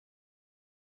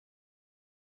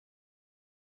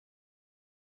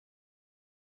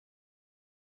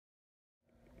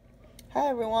Hi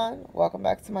everyone, welcome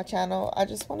back to my channel. I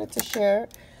just wanted to share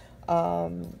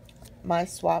my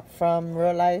swap from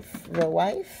Real Life Real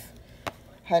Wife.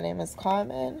 Her name is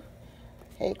Carmen.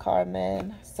 Hey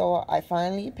Carmen, so I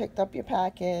finally picked up your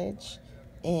package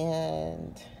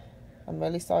and I'm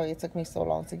really sorry it took me so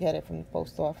long to get it from the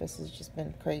post office. It's just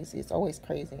been crazy. It's always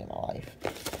crazy in my life.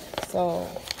 So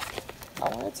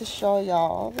I wanted to show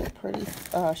y'all the pretty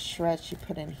shred she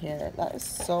put in here. That is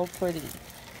so pretty.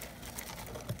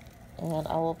 And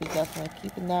I will be definitely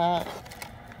keeping that.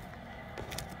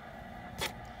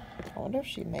 I wonder if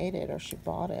she made it or she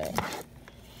bought it. I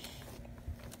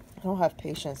don't have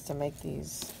patience to make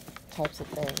these types of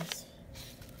things.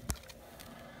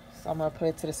 So I'm going to put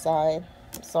it to the side.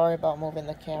 I'm sorry about moving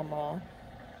the camera.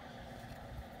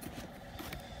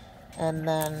 And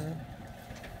then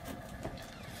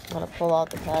I'm going to pull out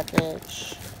the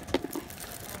package. Oh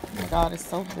my God, it's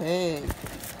so big.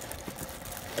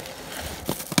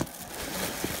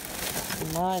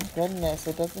 My goodness,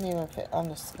 it doesn't even fit on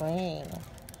the screen.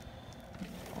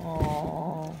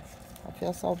 Oh, I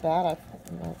feel so bad. I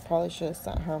probably should have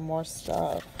sent her more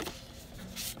stuff.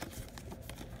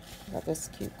 Got this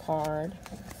cute card.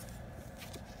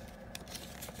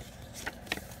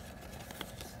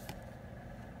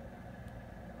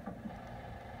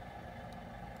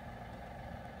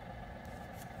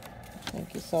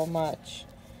 Thank you so much.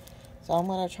 So I'm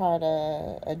going to try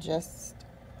to adjust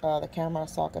the camera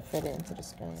so I can fit it into the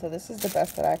screen. So this is the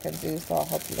best that I can do, so I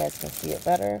hope you guys can see it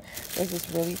better. There's this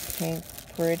really pink,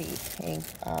 pretty pink,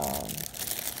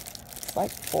 it's like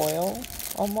foil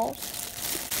almost.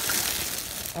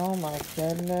 Oh my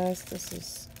goodness,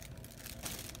 this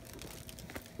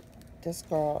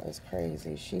girl is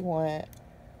crazy. She went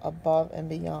above and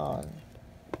beyond.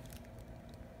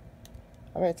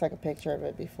 I better take a picture of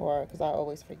it before, because I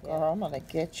always forget. Girl, I'm gonna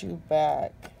get you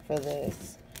back for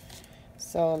this.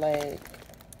 So, like,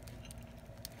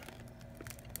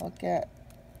 look at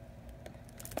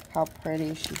how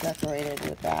pretty she decorated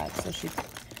the bag. So she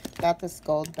got this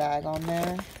gold bag on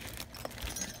there.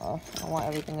 Oh, I want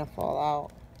everything to fall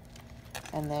out.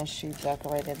 And then she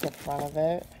decorated the front of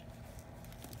it.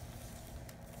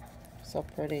 So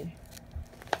pretty.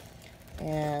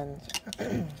 And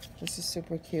this is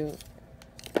super cute.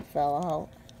 It fell out.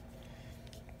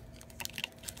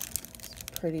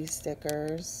 Pretty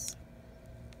stickers.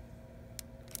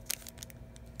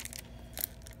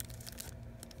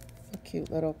 A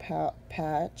cute little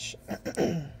patch.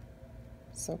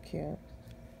 So cute.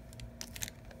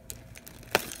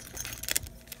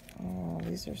 Oh,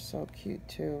 these are so cute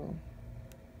too.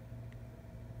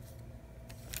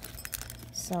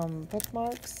 Some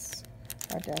bookmarks.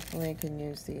 I definitely can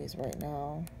use these right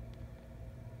now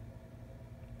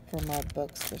for my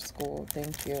books for school.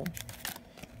 Thank you.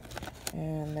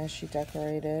 And then she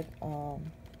decorated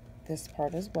this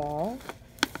part as well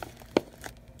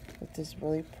with this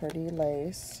really pretty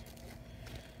lace.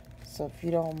 So if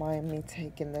you don't mind me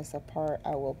taking this apart,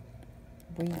 I will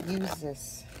reuse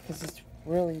this because it's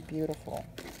really beautiful.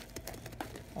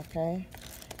 Okay.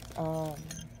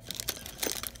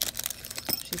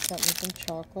 She sent me some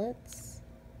chocolates.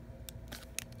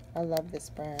 I love this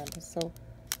brand. It's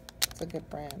a good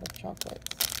brand of chocolates.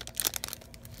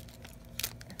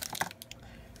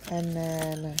 And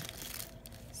then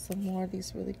some more of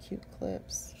these really cute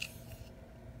clips.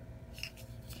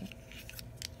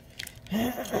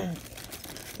 And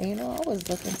you know, I was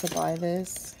looking to buy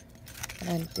this and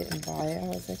I didn't buy it. I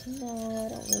was like, no, I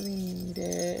don't really need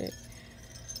it.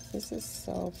 This is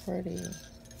so pretty.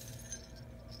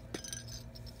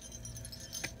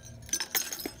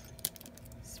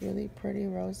 It's really pretty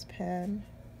rose pen.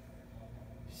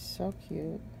 So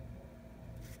cute.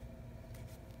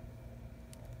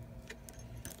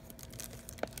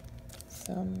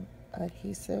 Some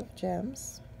adhesive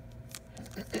gems.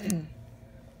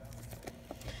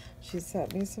 She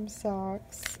sent me some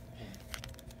socks.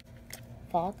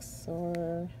 Fox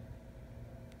or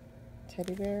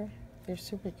teddy bear. They're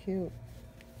super cute.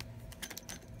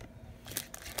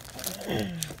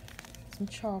 Some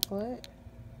chocolate.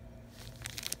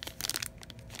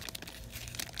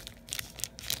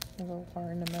 A little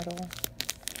bar in the middle.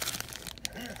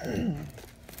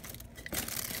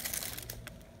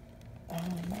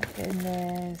 Oh my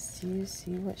goodness. You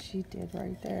see what she did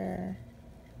right there?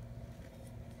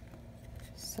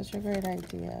 Such a great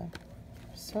idea.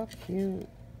 So cute.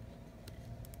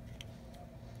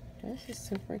 This is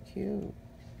super cute.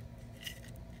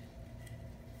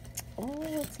 Oh,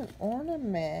 it's an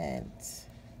ornament.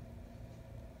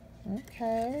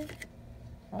 Okay.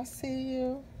 I see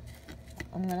you.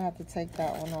 I'm gonna have to take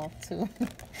that one off too.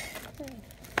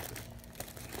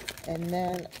 And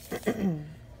then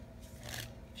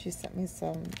She sent me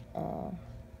some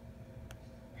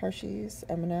Hershey's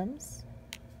M&Ms.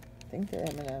 I think they're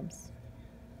M&Ms.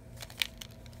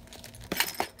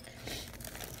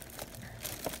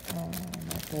 Oh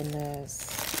my goodness.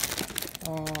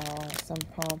 Oh, some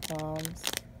pom-poms.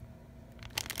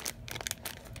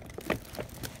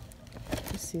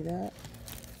 You see that?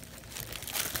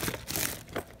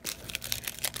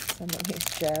 Some of these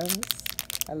gems.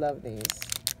 I love these.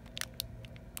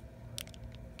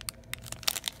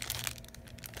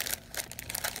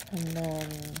 And then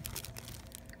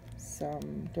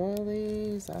some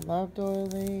doilies. I love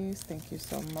doilies. Thank you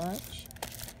so much.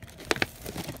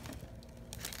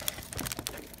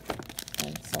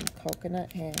 And some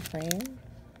coconut hand cream.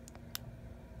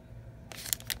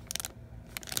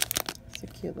 It's a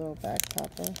cute little bag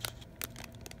topper.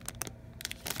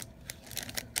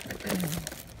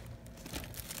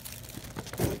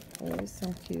 There's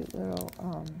some cute little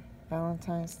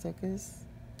Valentine stickers.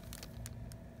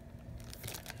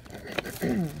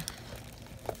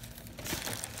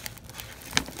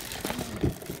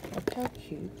 Look how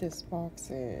cute this box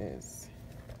is.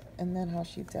 And then how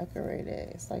she decorated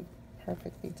it. It's like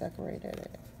perfectly decorated.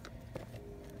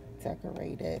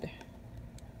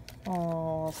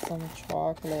 Oh, some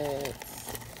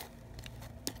chocolates.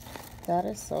 That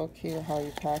is so cute how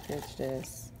you package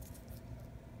this.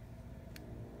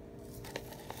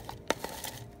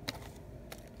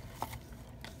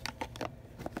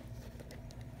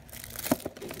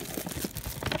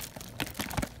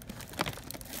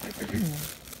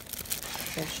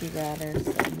 So she got her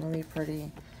some really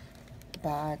pretty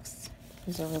bags.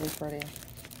 These are really pretty.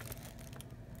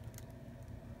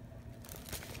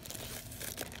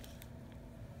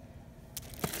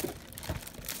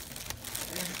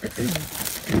 Look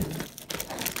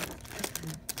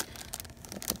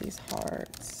at these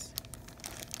hearts.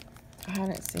 I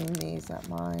hadn't seen these at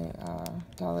my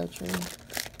Dollar Tree.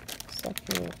 So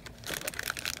cute.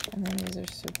 And then these are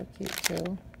super cute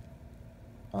too.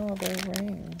 Oh, they're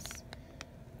rings.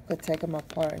 Could take them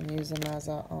apart and use them as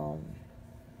an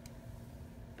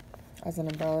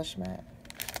embellishment.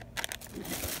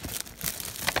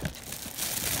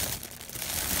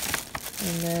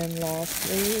 And then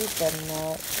lastly, but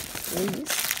not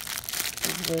least,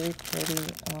 these really pretty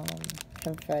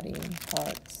confetti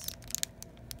hearts.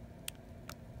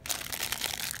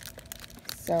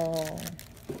 So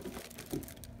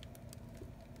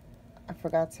I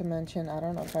forgot to mention, I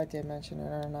don't know if I did mention it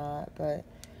or not, but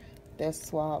this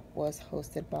swap was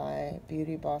hosted by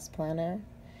BeautybossPlanner,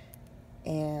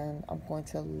 and I'm going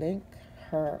to link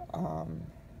her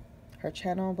her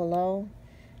channel below,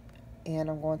 and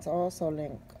I'm going to also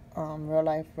link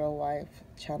ReallifeRealwife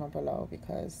channel below,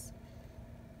 because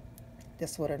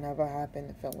this would have never happened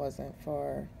if it wasn't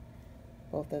for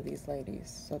both of these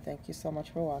ladies. So thank you so much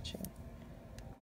for watching.